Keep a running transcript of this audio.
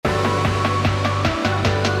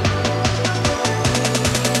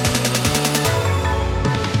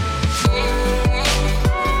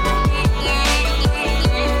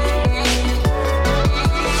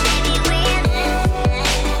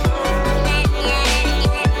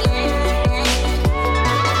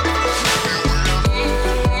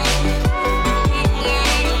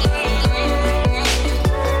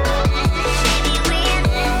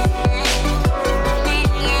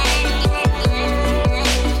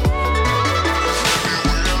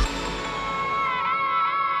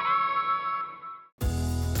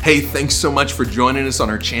Hey, thanks so much for joining us on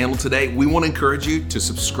our channel today. We want to encourage you to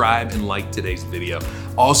subscribe and like today's video.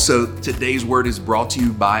 Also, today's word is brought to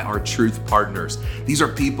you by our truth partners. These are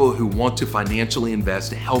people who want to financially invest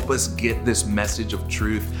to help us get this message of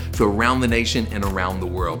truth to around the nation and around the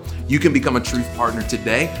world. You can become a truth partner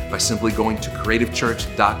today by simply going to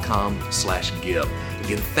creativechurch.com/give.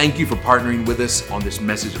 Again, thank you for partnering with us on this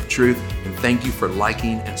message of truth, and thank you for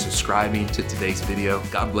liking and subscribing to today's video.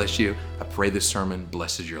 God bless you. I pray this sermon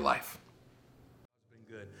blesses your life.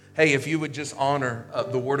 Good. Hey, if you would just honor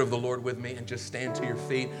the word of the Lord with me and just stand to your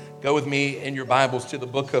feet. Go with me in your Bibles to the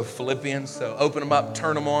book of Philippians. So open them up,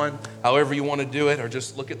 turn them on, however you want to do it, or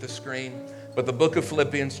just look at the screen. But the book of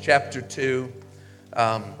Philippians, chapter 2.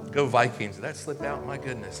 Go Vikings. Did that slip out? My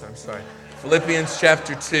goodness, I'm sorry. Philippians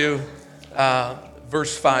chapter 2.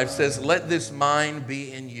 Verse 5 says, "Let this mind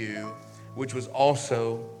be in you, which was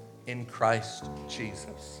also in Christ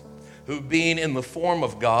Jesus, who being in the form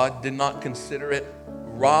of God did not consider it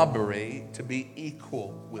robbery to be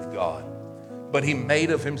equal with God, but he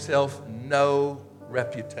made of himself no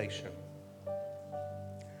reputation.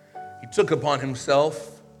 He took upon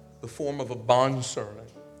himself the form of a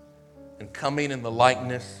bondservant, and coming in the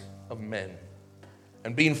likeness of men,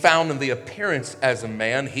 and being found in the appearance as a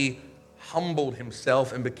man, he humbled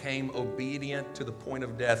himself and became obedient to the point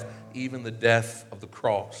of death, even the death of the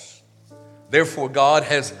cross. Therefore, God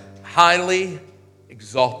has highly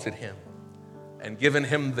exalted him and given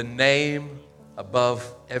him the name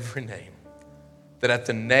above every name, that at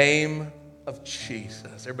the name of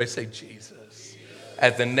Jesus," everybody say Jesus.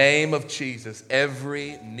 "At the name of Jesus,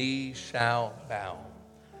 every knee shall bow,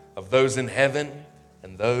 of those in heaven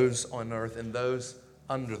and those on earth and those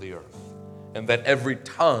under the earth, and that every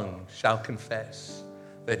tongue shall confess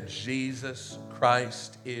that Jesus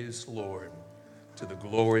Christ is Lord, to the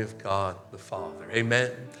glory of God the Father."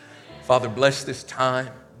 Amen. Father, bless this time.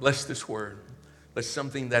 Bless this word. Let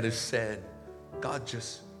something that is said, God,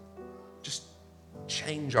 just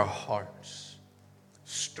change our hearts.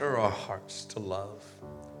 Stir our hearts to love.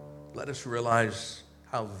 Let us realize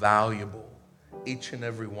how valuable each and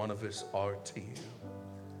every one of us are to you.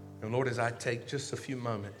 And Lord, as I take just a few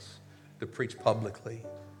moments to preach publicly,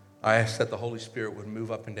 I ask that the Holy Spirit would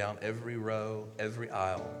move up and down every row, every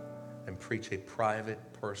aisle, and preach a private,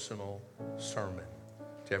 personal sermon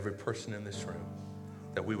to every person in this room,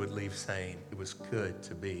 that we would leave saying it was good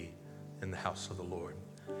to be in the house of the Lord.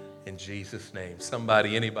 In Jesus' name.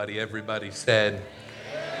 Somebody, anybody, everybody said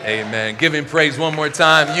amen. Give him praise one more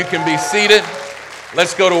time. You can be seated.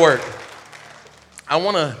 Let's go to work. I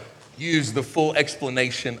want to use the full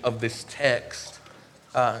explanation of this text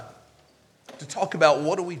to talk about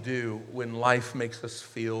what do we do when life makes us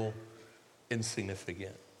feel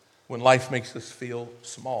insignificant, when life makes us feel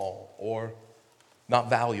small or not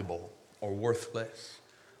valuable or worthless,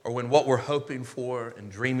 or when what we're hoping for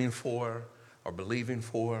and dreaming for or believing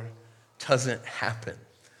for doesn't happen.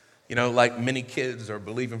 You know, like many kids are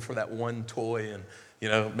believing for that one toy, and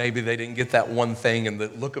maybe they didn't get that one thing, and the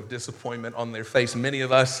look of disappointment on their face. Many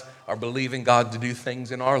of us are believing God to do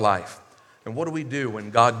things in our life. And what do we do when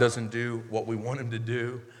God doesn't do what we want him to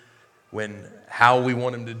do, how we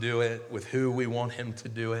want him to do it, with who we want him to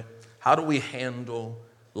do it? How do we handle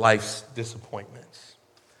life's disappointments?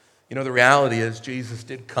 The reality is Jesus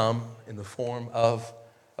did come in the form of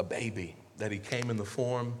a baby, that he came in the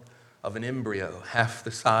form of an embryo, half the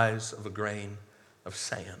size of a grain of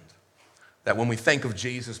sand. That when we think of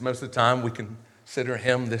Jesus, most of the time we consider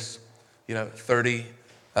him this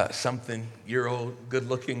 30-something-year-old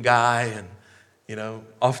good-looking guy, and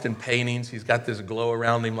often paintings, he's got this glow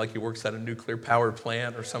around him like he works at a nuclear power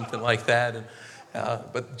plant or something like that.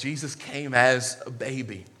 But Jesus came as a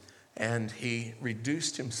baby, and he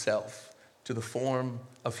reduced himself to the form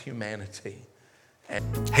of humanity.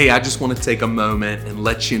 Hey, I just want to take a moment and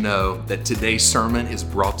let you know that today's sermon is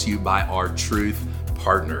brought to you by our truth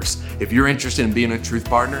partners. If you're interested in being a truth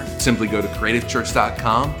partner, simply go to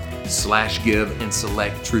creativechurch.com/give and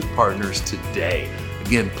select truth partners today.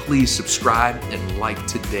 Again, please subscribe and like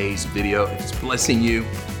today's video. If it's blessing you,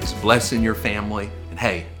 it's blessing your family. And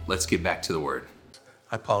hey, let's get back to the word.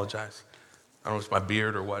 I apologize. I don't know if it's my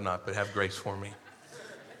beard or whatnot, but have grace for me.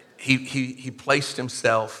 He placed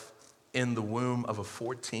himself in the womb of a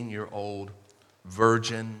 14-year-old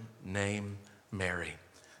virgin named Mary.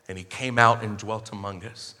 And he came out and dwelt among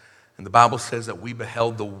us. And the Bible says that we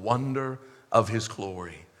beheld the wonder of his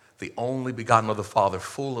glory, the only begotten of the Father,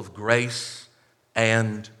 full of grace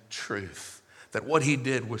and truth. That what he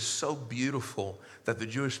did was so beautiful that the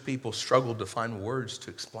Jewish people struggled to find words to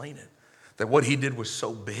explain it. That what he did was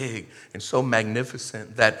so big and so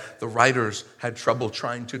magnificent that the writers had trouble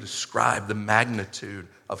trying to describe the magnitude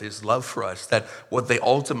of his love for us. That what they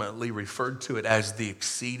ultimately referred to it as the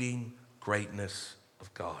exceeding greatness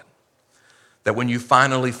of God. That when you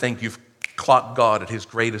finally think you've clocked God at his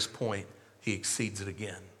greatest point, he exceeds it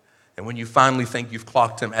again. And when you finally think you've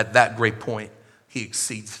clocked him at that great point, he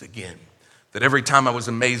exceeds it again. That every time I was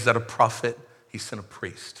amazed at a prophet, he sent a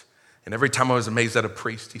priest. And every time I was amazed at a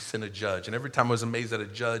priest, he sent a judge. And every time I was amazed at a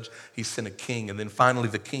judge, he sent a king. And then finally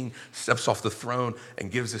the king steps off the throne and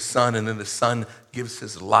gives his son, and then the son gives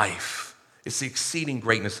his life. It's the exceeding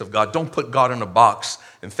greatness of God. Don't put God in a box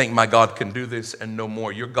and think my God can do this and no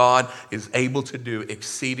more. Your God is able to do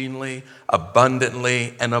exceedingly,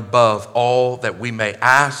 abundantly, and above all that we may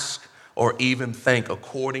ask or even think,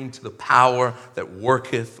 according to the power that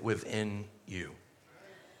worketh within you.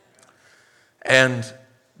 And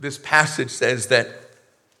this passage says that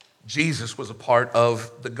Jesus was a part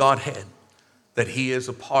of the Godhead, that he is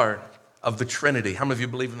a part of the Trinity. How many of you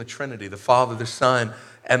believe in the Trinity, the Father, the Son,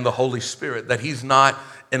 and the Holy Spirit? That he's not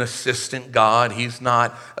an assistant God, he's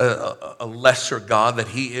not a lesser God, that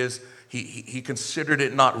he considered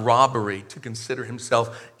it not robbery to consider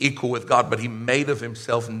himself equal with God, but he made of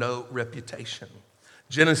himself no reputation.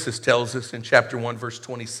 Genesis tells us in chapter 1, verse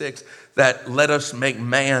 26, that let us make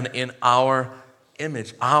man in our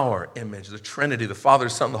image, the Trinity, the Father, the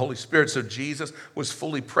Son, and the Holy Spirit. So Jesus was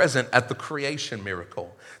fully present at the creation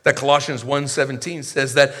miracle. That Colossians 1:17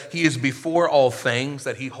 says that he is before all things,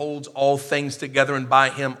 that he holds all things together, and by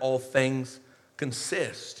him all things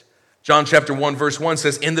consist. John chapter 1, verse 1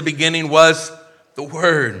 says, in the beginning was the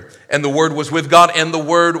Word, and the Word was with God, and the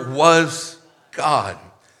Word was God.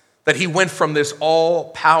 That he went from this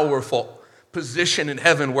all-powerful position in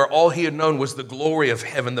heaven where all he had known was the glory of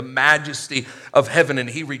heaven, the majesty of heaven, and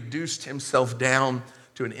he reduced himself down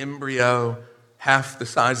to an embryo half the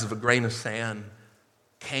size of a grain of sand,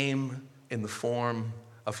 came in the form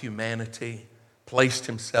of humanity, placed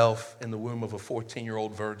himself in the womb of a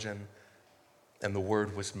 14-year-old virgin, and the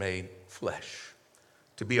Word was made flesh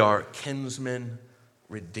to be our kinsman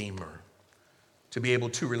redeemer, to be able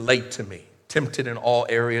to relate to me, tempted in all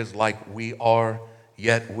areas like we are,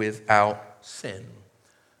 yet without sin.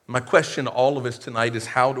 My question to all of us tonight is,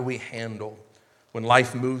 how do we handle when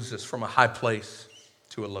life moves us from a high place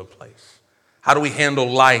to a low place? How do we handle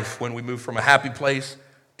life when we move from a happy place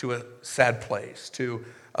to a sad place, to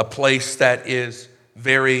a place that is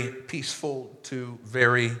very peaceful to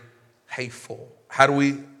very hateful? How do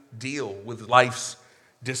we deal with life's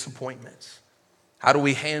disappointments? How do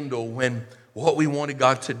we handle when what we wanted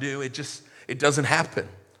God to do, it doesn't happen?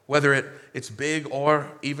 Whether it's big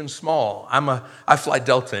or even small. I fly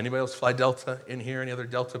Delta. Anybody else fly Delta in here? Any other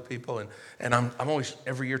Delta people? And I'm always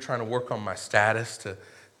every year trying to work on my status to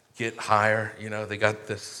get higher. You know, they got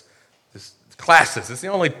this classes. It's the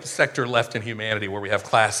only sector left in humanity where we have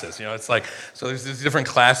classes. You know, it's like, so there's these different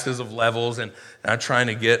classes of levels, and I'm trying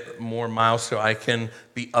to get more miles so I can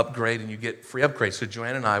be upgraded, and you get free upgrades. So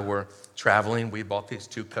Joanne and I were traveling. We bought these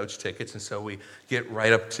 2 coach tickets, and so we get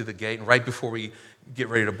right up to the gate, and right before we get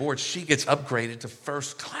ready to board, she gets upgraded to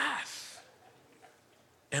first class.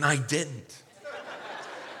 And I didn't.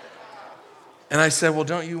 And I said, well,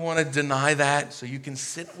 don't you want to deny that so you can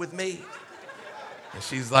sit with me? And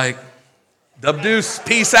she's like, dub deuce,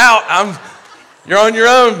 peace out. You're on your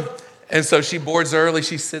own. And so she boards early.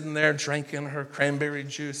 She's sitting there drinking her cranberry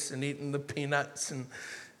juice and eating the peanuts. And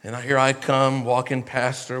here I come walking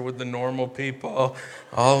past her with the normal people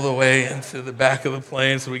all the way into the back of the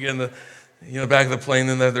plane. So we get in the back of the plane,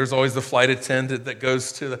 and there's always the flight attendant that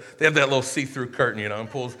goes to they have that little see-through curtain,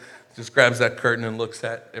 and just grabs that curtain and looks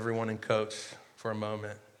at everyone in coach for a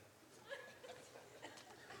moment.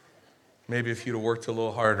 Maybe if you'd have worked a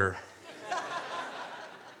little harder,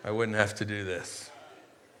 I wouldn't have to do this.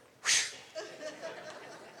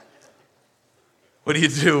 What do you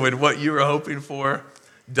do when what you were hoping for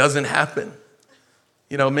doesn't happen?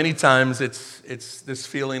 Many times it's this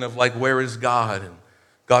feeling of like, where is God? And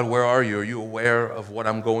God, where are you? Are you aware of what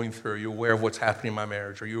I'm going through? Are you aware of what's happening in my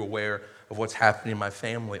marriage? Are you aware of what's happening in my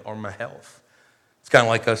family or my health? It's kind of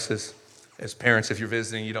like us as parents. If you're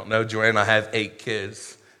visiting, you don't know, Joanne and I have 8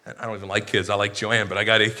 kids. I don't even like kids. I like Joanne, but I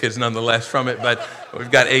got 8 kids nonetheless from it. But we've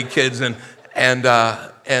got 8 kids, and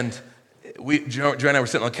Joanne and I were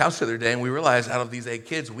sitting on the couch the other day, and we realized out of these 8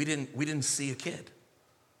 kids, we didn't see a kid,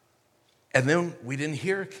 and then we didn't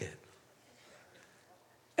hear a kid.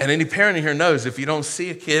 And any parent in here knows if you don't see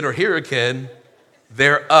a kid or hear a kid,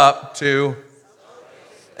 they're up to.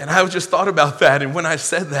 And I just thought about that, and when I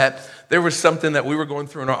said that, there was something that we were going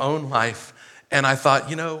through in our own life, and I thought,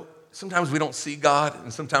 sometimes we don't see God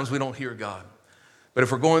and sometimes we don't hear God. But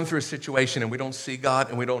if we're going through a situation and we don't see God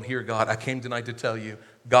and we don't hear God, I came tonight to tell you,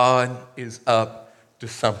 God is up to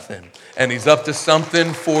something. And he's up to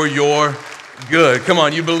something for your good. Come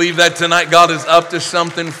on, you believe that tonight? God is up to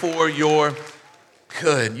something for your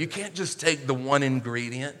good. You can't just take the one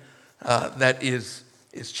ingredient that is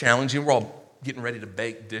challenging. We're all getting ready to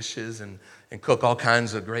bake dishes and cook all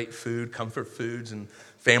kinds of great food, comfort foods and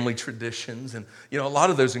family traditions. And, a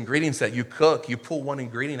lot of those ingredients that you cook, you pull one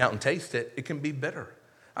ingredient out and taste it, it can be bitter.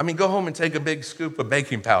 I mean, go home and take a big scoop of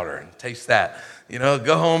baking powder and taste that.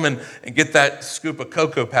 Go home and get that scoop of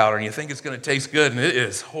cocoa powder and you think it's going to taste good and it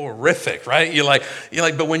is horrific, right? You're like,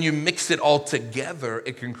 but when you mix it all together,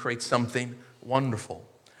 it can create something wonderful.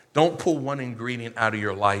 Don't pull one ingredient out of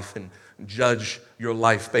your life and judge your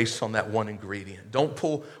life based on that one ingredient. Don't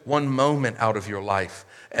pull one moment out of your life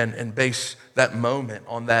and base that moment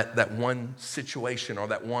on that one situation or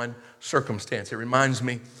that one circumstance. It reminds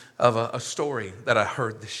me of a story that I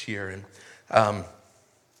heard this year. And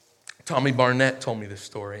Tommy Barnett told me this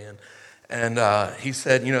story. And he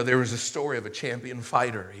said, there was a story of a champion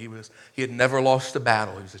fighter. He had never lost a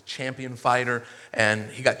battle. He was a champion fighter,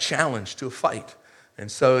 and he got challenged to a fight. And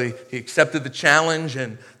so he accepted the challenge,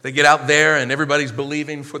 and they get out there, and everybody's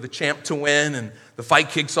believing for the champ to win, and the fight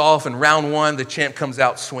kicks off, and round one, the champ comes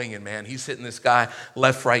out swinging, man. He's hitting this guy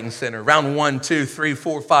left, right, and center. Round 1, 2, 3,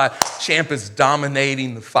 4, 5, champ is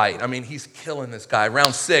dominating the fight. I mean, he's killing this guy.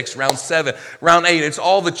 Round 6, round 7, round 8, it's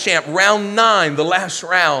all the champ. Round 9, the last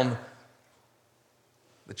round,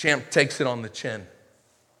 the champ takes it on the chin,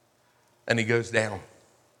 and he goes down.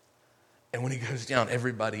 And when he goes down,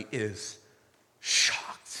 everybody is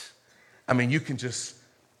shocked. I mean, you can just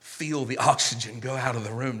feel the oxygen go out of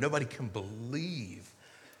the room. Nobody can believe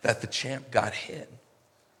that the champ got hit.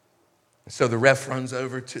 And so the ref runs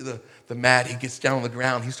over to the mat. He gets down on the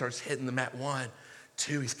ground. He starts hitting the mat. 1,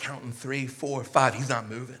 2, he's counting 3, 4, 5. He's not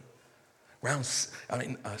moving. Round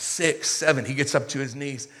 6, 7, he gets up to his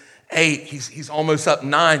knees. 8, he's almost up.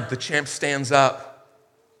 9, the champ stands up.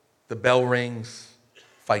 The bell rings.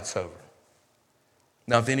 Fight's over.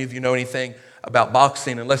 Now, if any of you know anything about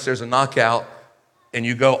boxing, unless there's a knockout and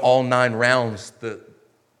you go all 9 rounds, the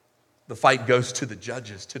fight goes to the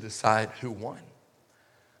judges to decide who won.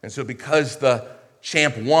 And so because the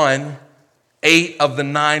champ won 8 of the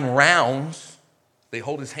 9 rounds, they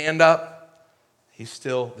hold his hand up. He's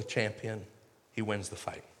still the champion. He wins the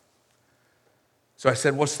fight. So I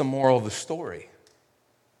said, what's the moral of the story?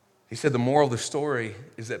 He said the moral of the story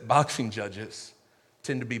is that boxing judges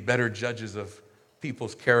tend to be better judges of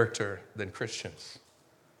people's character than Christians,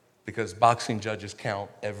 because boxing judges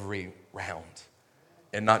count every round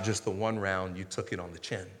and not just the one round you took it on the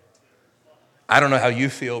chin. I don't know how you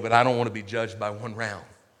feel, but I don't want to be judged by one round.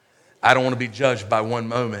 I don't want to be judged by one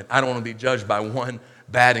moment. I don't want to be judged by one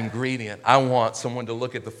bad ingredient. I want someone to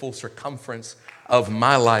look at the full circumference of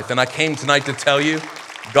my life. And I came tonight to tell you,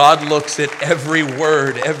 God looks at every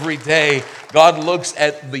word, every day. God looks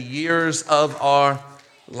at the years of our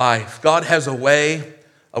life. God has a way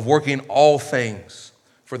of working all things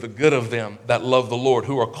for the good of them that love the Lord,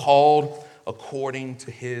 who are called according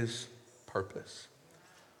to his purpose.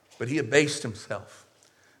 But he abased himself,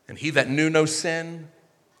 and he that knew no sin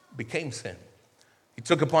became sin. He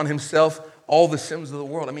took upon himself all the sins of the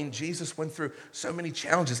world. I mean, Jesus went through so many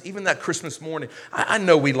challenges. Even that Christmas morning, I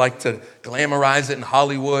know we like to glamorize it in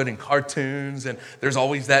Hollywood and cartoons, and there's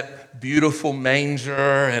always that beautiful manger,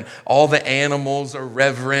 and all the animals are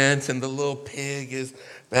reverent, and the little pig is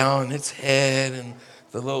bowing its head, and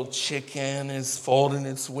the little chicken is folding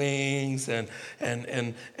its wings, and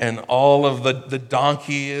all of the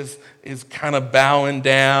donkey is kind of bowing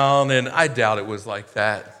down, and I doubt it was like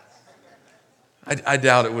that. I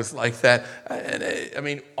doubt it was like that. I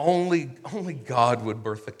mean, only God would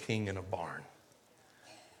birth a king in a barn.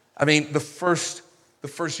 I mean, the first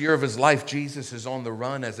year of his life, Jesus is on the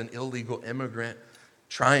run as an illegal immigrant,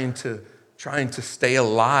 trying to stay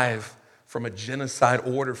alive from a genocide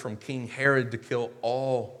order from King Herod to kill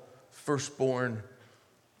all firstborn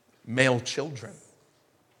male children.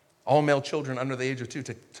 All male children under the age of 2,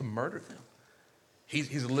 to murder them.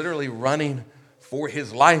 He's literally running for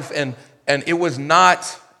his life, and it was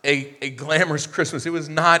not a glamorous Christmas. It was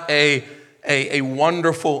not a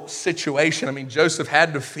wonderful situation. I mean, Joseph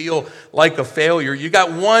had to feel like a failure. You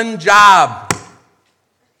got one job.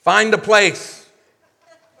 Find a place.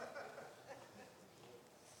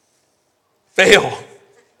 Fail.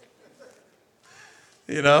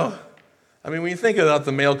 You know? I mean, when you think about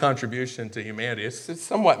the male contribution to humanity, it's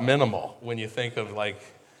somewhat minimal when you think of like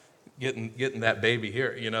getting that baby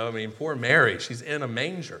here. You know, I mean, poor Mary, she's in a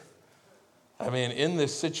manger. I mean, in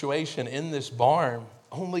this situation, in this barn,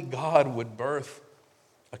 only God would birth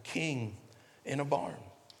a king in a barn.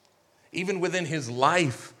 Even within his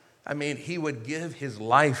life, I mean, he would give his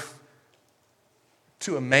life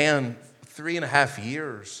to a man 3.5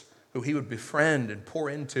 years who he would befriend and pour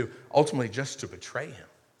into, ultimately just to betray him.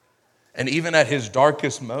 And even at his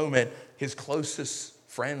darkest moment, his closest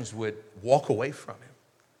friends would walk away from him.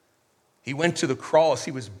 He went to the cross,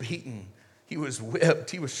 he was beaten, he was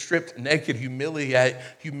whipped, he was stripped naked,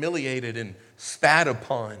 humiliated and spat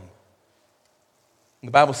upon. And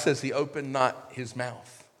the Bible says he opened not his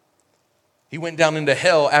mouth. He went down into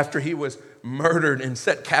hell after he was murdered and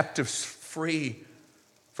set captives free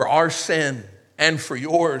for our sin and for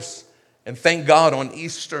yours. And thank God on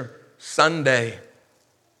Easter Sunday,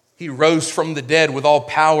 he rose from the dead with all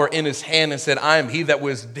power in his hand and said, I am he that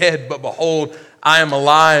was dead, but behold, I am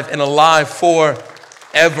alive and alive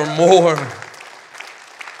forevermore.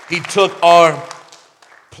 He took our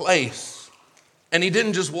place. And he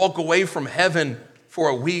didn't just walk away from heaven for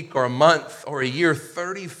a week or a month or a year,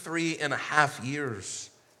 33.5 years.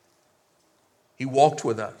 He walked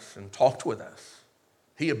with us and talked with us.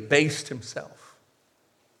 He abased himself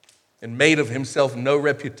and made of himself no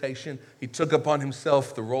reputation. He took upon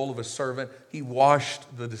himself the role of a servant. He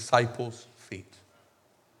washed the disciples' feet.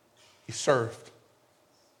 He served.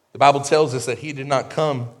 The Bible tells us that he did not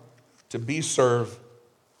come to be served,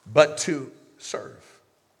 but to serve.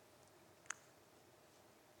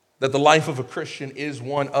 That the life of a Christian is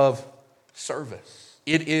one of service.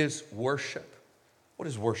 It is worship. What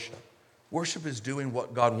is worship? Worship is doing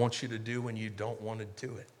what God wants you to do when you don't want to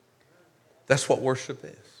do it. That's what worship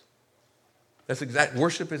is.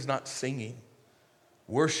 Worship is not singing.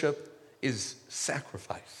 Worship is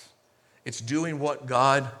sacrifice. It's doing what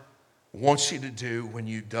God wants you to do when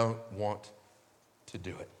you don't want to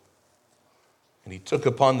do it. And he took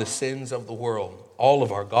upon the sins of the world, all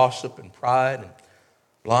of our gossip and pride and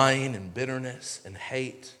lying and bitterness and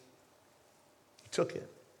hate. He took it.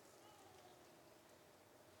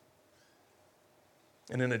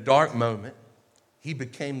 And in a dark moment, he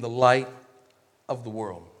became the light of the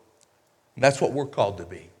world. And that's what we're called to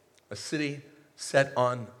be, a city set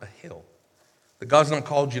on a hill. But God's not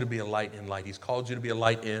called you to be a light in light. He's called you to be a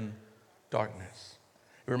light in darkness.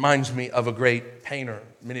 It reminds me of a great painter,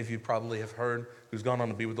 many of you probably have heard, who's gone on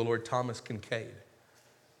to be with the Lord, Thomas Kinkade.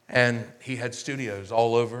 And he had studios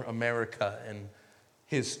all over America, and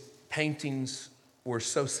his paintings were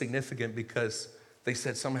so significant because they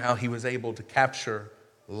said somehow he was able to capture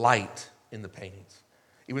light in the paintings.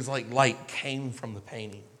 It was like light came from the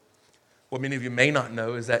painting. What many of you may not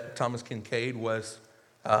know is that Thomas Kinkade was,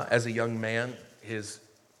 as a young man, his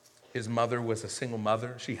mother was a single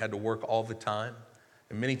mother. She had to work all the time.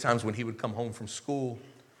 And many times when he would come home from school,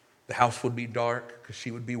 the house would be dark because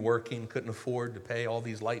she would be working, couldn't afford to pay all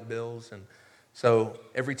these light bills. And so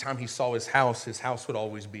every time he saw his house would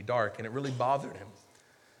always be dark, and it really bothered him.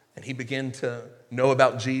 And he began to know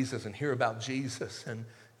about Jesus and hear about Jesus. And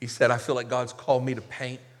he said, I feel like God's called me to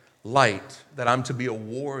paint light, that I'm to be a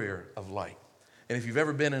warrior of light. And if you've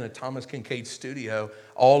ever been in a Thomas Kinkade studio,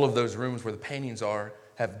 all of those rooms where the paintings are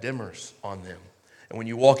have dimmers on them. And when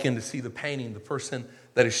you walk in to see the painting, the person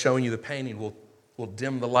that is showing you the painting will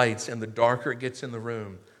dim the lights, and the darker it gets in the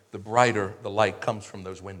room, the brighter the light comes from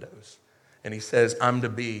those windows. And he says, I'm to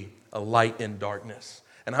be a light in darkness.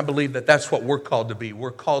 And I believe that that's what we're called to be.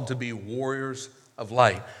 We're called to be warriors of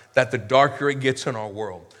light, that the darker it gets in our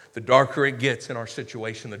world, the darker it gets in our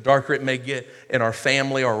situation, the darker it may get in our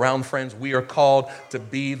family or around friends, we are called to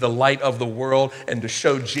be the light of the world and to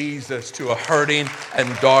show Jesus to a hurting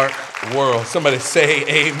and dark world. Somebody say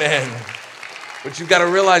amen. But you've got to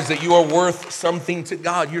realize that you are worth something to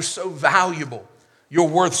God. You're so valuable. You're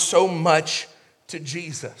worth so much to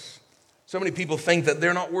Jesus. So many people think that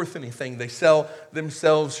they're not worth anything. They sell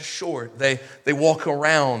themselves short. They walk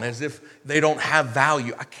around as if they don't have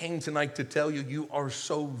value. I came tonight to tell you, you are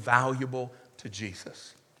so valuable to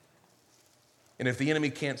Jesus. And if the enemy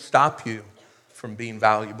can't stop you from being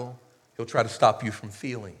valuable, he'll try to stop you from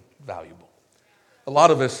feeling valuable. A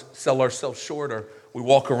lot of us sell ourselves short, or we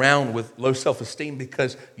walk around with low self-esteem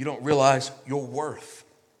because you don't realize your worth.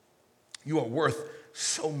 You are worth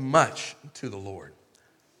so much to the Lord.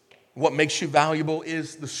 What makes you valuable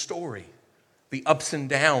is the story, the ups and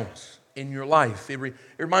downs in your life. It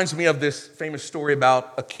reminds me of this famous story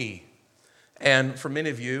about a key. And for many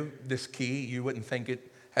of you, this key, you wouldn't think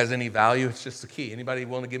it has any value. It's just a key. Anybody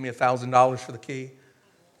willing to give me $1,000 for the key?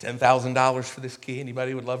 $10,000 for this key?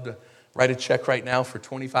 Anybody would love to write a check right now for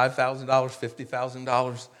 $25,000,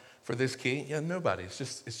 $50,000 for this key? Yeah, nobody. It's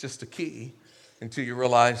just a key until you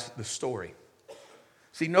realize the story.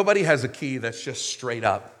 See, nobody has a key that's just straight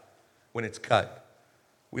up when it's cut.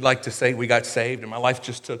 We like to say we got saved and my life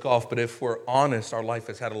just took off, but if we're honest, our life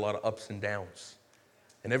has had a lot of ups and downs.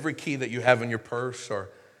 And every key that you have in your purse or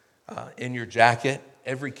in your jacket,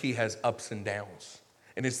 every key has ups and downs.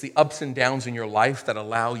 And it's the ups and downs in your life that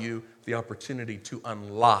allow you the opportunity to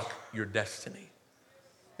unlock your destiny.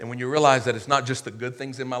 And when you realize that it's not just the good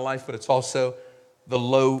things in my life, but it's also the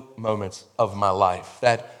low moments of my life,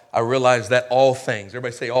 that I realize that all things,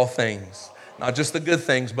 everybody say all things, not just the good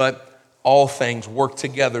things, but all things work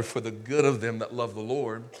together for the good of them that love the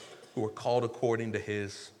Lord, who are called according to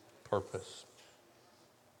his purpose.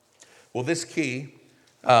 Well, this key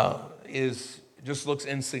just looks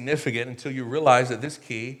insignificant until you realize that this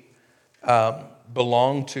key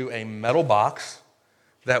belonged to a metal box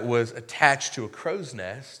that was attached to a crow's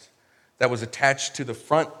nest that was attached to the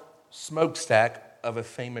front smokestack of a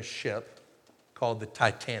famous ship called the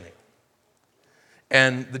Titanic.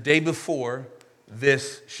 And the day before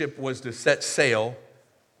this ship was to set sail,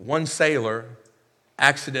 one sailor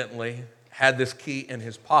accidentally had this key in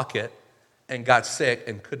his pocket and got sick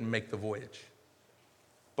and couldn't make the voyage.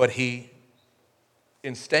 But he,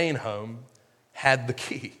 in staying home, had the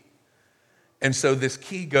key. And so this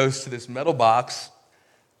key goes to this metal box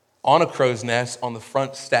on a crow's nest on the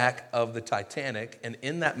front stack of the Titanic, and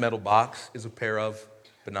in that metal box is a pair of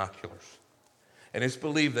binoculars. And it's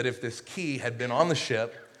believed that if this key had been on the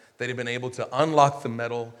ship, they'd have been able to unlock the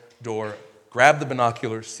metal door, grab the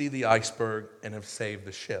binoculars, see the iceberg, and have saved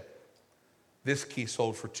the ship. This key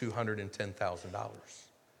sold for $210,000.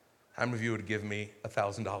 How many of you would give me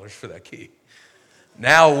 $1,000 for that key?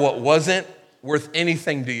 Now, what wasn't worth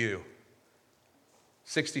anything to you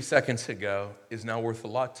 60 seconds ago is now worth a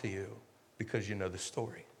lot to you because you know the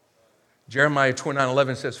story. Jeremiah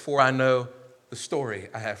 29:11 says, "For I know the story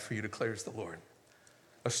I have for you, declares the Lord.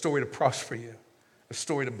 A story to prosper you, a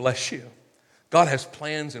story to bless you." God has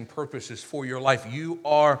plans and purposes for your life. You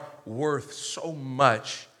are worth so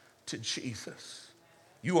much to Jesus.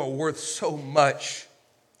 You are worth so much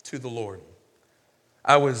to the Lord.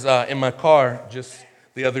 I was in my car just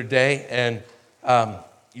the other day, and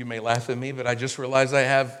you may laugh at me, but I just realized I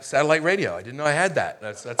have satellite radio. I didn't know I had that.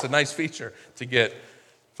 That's a nice feature to get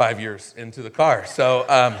 5 years into the car. So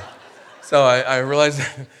I realized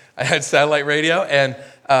I had satellite radio, and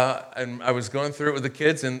I was going through it with the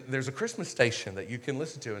kids, and there's a Christmas station that you can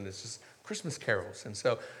listen to, and it's just Christmas carols. And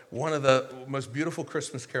so one of the most beautiful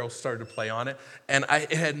Christmas carols started to play on it, and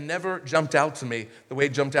it had never jumped out to me the way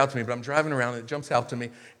it jumped out to me, but I'm driving around, and it jumps out to me,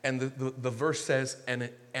 and the verse says,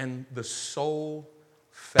 and the soul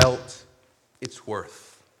felt its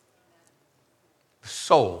worth. The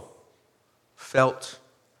soul felt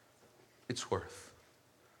its worth.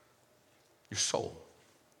 Your soul.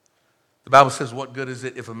 The Bible says, what good is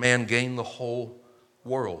it if a man gain the whole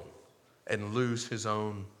world and lose his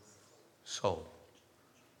own soul?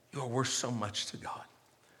 You are worth so much to God.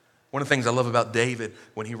 One of the things I love about David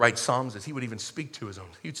when he writes Psalms is he would even speak to his own.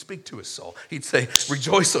 He'd speak to his soul. He'd say,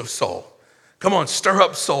 rejoice, O soul. Come on, stir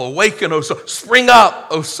up, soul. Awaken, O soul. Spring up,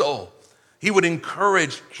 O soul. He would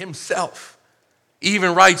encourage himself. He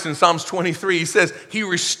even writes in Psalms 23, he says, he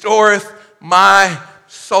restoreth my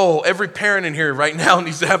soul. Every parent in here right now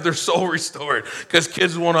needs to have their soul restored because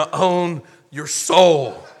kids want to own your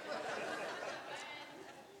soul.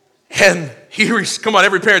 And come on,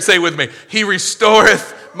 every parent say it with me. He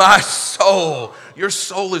restoreth my soul. Your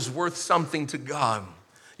soul is worth something to God.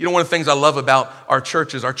 You know, one of the things I love about our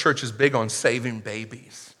church is big on saving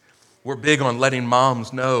babies. We're big on letting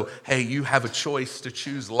moms know, hey, you have a choice to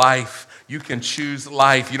choose life. You can choose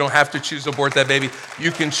life. You don't have to choose to abort that baby. You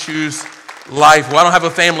can choose life. Well, I don't have a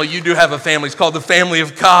family. You do have a family. It's called the family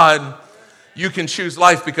of God. You can choose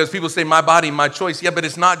life because people say, my body, my choice. Yeah, but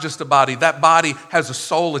it's not just a body. That body has a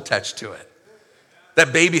soul attached to it.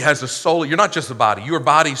 That baby has a soul. You're not just a body. You're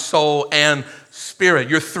body, soul, and spirit.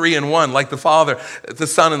 You're 3 in 1, like the Father, the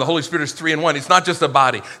Son, and the Holy Spirit is 3 in 1. It's not just a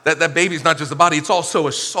body. That baby's not just a body. It's also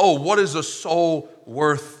a soul. What is a soul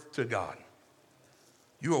worth to God?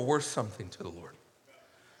 You are worth something to the Lord.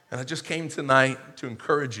 And I just came tonight to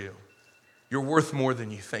encourage you. You're worth more than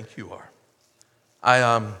you think you are.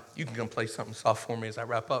 You can come play something soft for me as I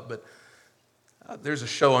wrap up, but there's a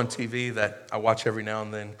show on TV that I watch every now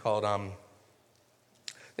and then called, I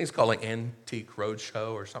think it's called like Antique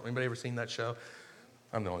Roadshow or something. Anybody ever seen that show?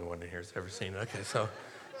 I'm the only one in here that's ever seen it. Okay, so,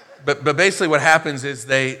 but basically what happens is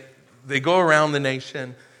they go around the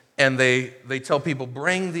nation and they tell people,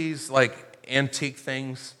 bring these like antique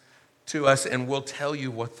things to us and we'll tell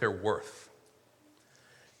you what they're worth.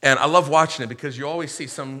 And I love watching it because you always see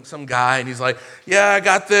some guy and he's like, yeah, I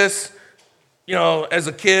got this, as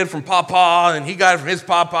a kid from Papa, and he got it from his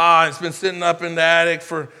Papa, and it's been sitting up in the attic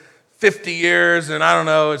for 50 years, and I don't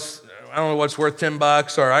know what's worth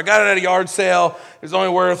 $10, or I got it at a yard sale. It's only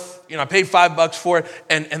worth, I paid $5 for it.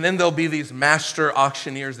 And then there'll be these master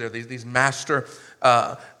auctioneers there, these master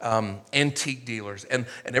antique dealers. And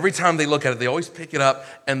every time they look at it, they always pick it up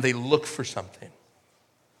and they look for something.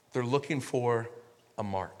 They're looking for a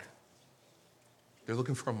mark. They're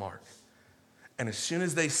looking for a mark. And as soon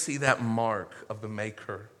as they see that mark of the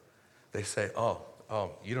maker, they say, oh,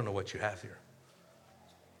 you don't know what you have here.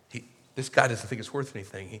 This guy doesn't think it's worth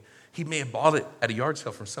anything. He may have bought it at a yard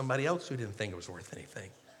sale from somebody else who didn't think it was worth anything.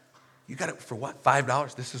 You got it for what,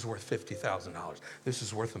 $5? This is worth $50,000. This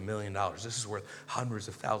is worth $1 million. This is worth hundreds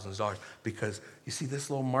of thousands of dollars, because you see this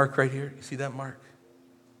little mark right here? You see that mark?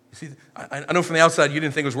 You see, I know from the outside you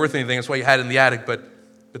didn't think it was worth anything. That's why you had it in the attic.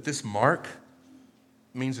 But this mark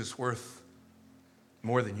means it's worth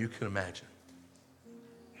more than you can imagine.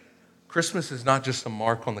 Christmas is not just a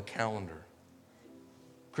mark on the calendar.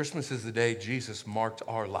 Christmas is the day Jesus marked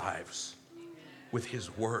our lives with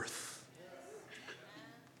his worth.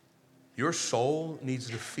 Your soul needs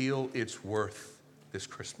to feel its worth this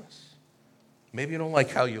Christmas. Maybe you don't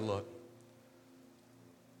like how you look,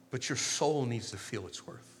 but your soul needs to feel its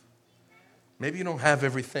worth. Maybe you don't have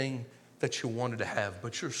everything that you wanted to have,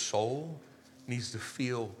 but your soul needs to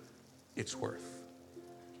feel its worth.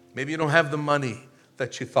 Maybe you don't have the money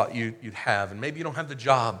that you thought you'd have, and maybe you don't have the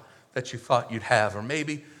job that you thought you'd have, or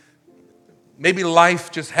maybe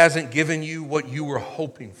life just hasn't given you what you were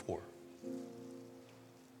hoping for.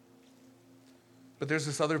 But there's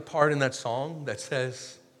this other part in that song that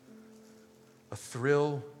says, a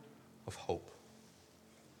thrill of hope.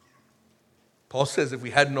 Paul says, if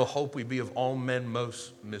we had no hope, we'd be of all men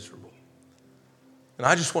most miserable. And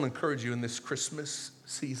I just want to encourage you in this Christmas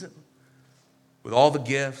season, with all the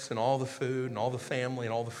gifts and all the food and all the family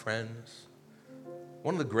and all the friends,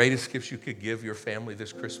 one of the greatest gifts you could give your family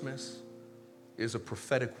this Christmas is a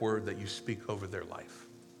prophetic word that you speak over their life.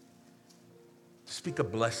 Speak a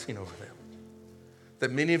blessing over them.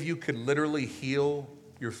 That many of you could literally heal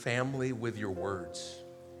your family with your words.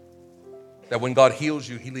 That when God heals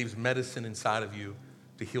you, he leaves medicine inside of you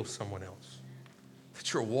to heal someone else.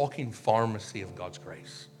 That you're a walking pharmacy of God's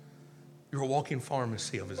grace. You're a walking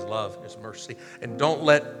pharmacy of his love and his mercy. And don't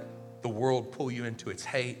let the world pull you into its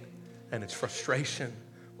hate and its frustration.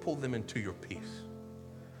 Pull them into your peace.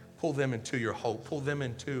 Pull them into your hope. Pull them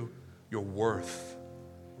into your worth.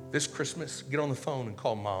 This Christmas, get on the phone and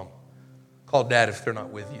call mom. Call dad if they're not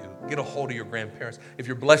with you. Get a hold of your grandparents. If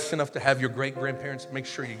you're blessed enough to have your great-grandparents, make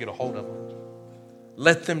sure you get a hold of them.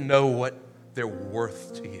 Let them know what they're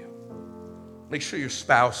worth to you. Make sure your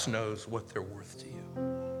spouse knows what they're worth to you.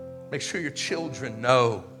 Make sure your children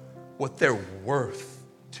know what they're worth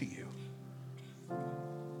to you.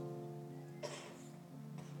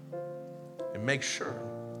 And make sure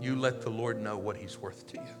you let the Lord know what he's worth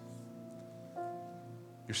to you.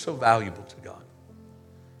 You're so valuable to God.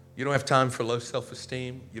 You don't have time for low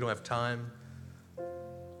self-esteem. You don't have time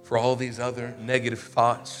for all these other negative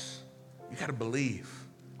thoughts. You got to believe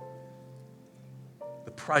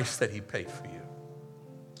the price that he paid for you.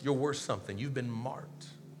 You're worth something. You've been marked.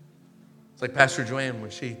 It's like Pastor Joanne,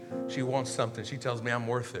 when she wants something, she tells me I'm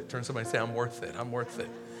worth it. Turn to somebody and say, I'm worth it. I'm worth it.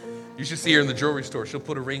 You should see her in the jewelry store. She'll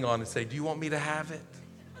put a ring on and say, do you want me to have it?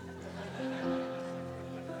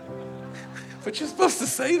 What you're supposed to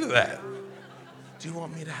say to that? Do you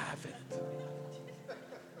want me to have it?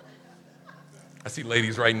 I see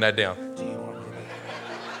ladies writing that down. Do you want me to have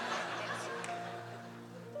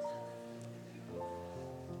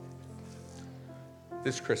it?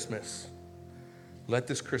 This Christmas, let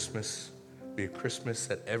this Christmas be a Christmas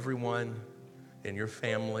that everyone in your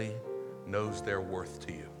family knows their worth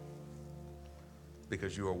to you,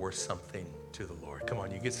 because you are worth something to the Lord. Come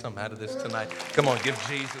on, you get something out of this tonight. Come on, give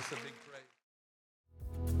Jesus a big praise.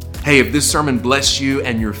 Hey, if this sermon blessed you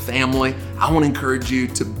and your family, I want to encourage you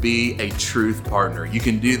to be a Truth partner. You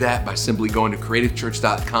can do that by simply going to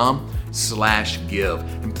creativechurch.com/give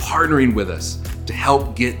and partnering with us to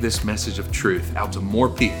help get this message of truth out to more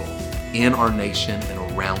people in our nation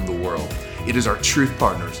and around the world. It is our Truth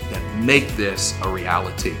partners that make this a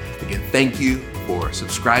reality. Again, thank you for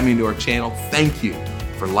subscribing to our channel. Thank you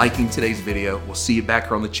for liking today's video. We'll see you back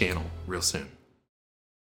here on the channel real soon.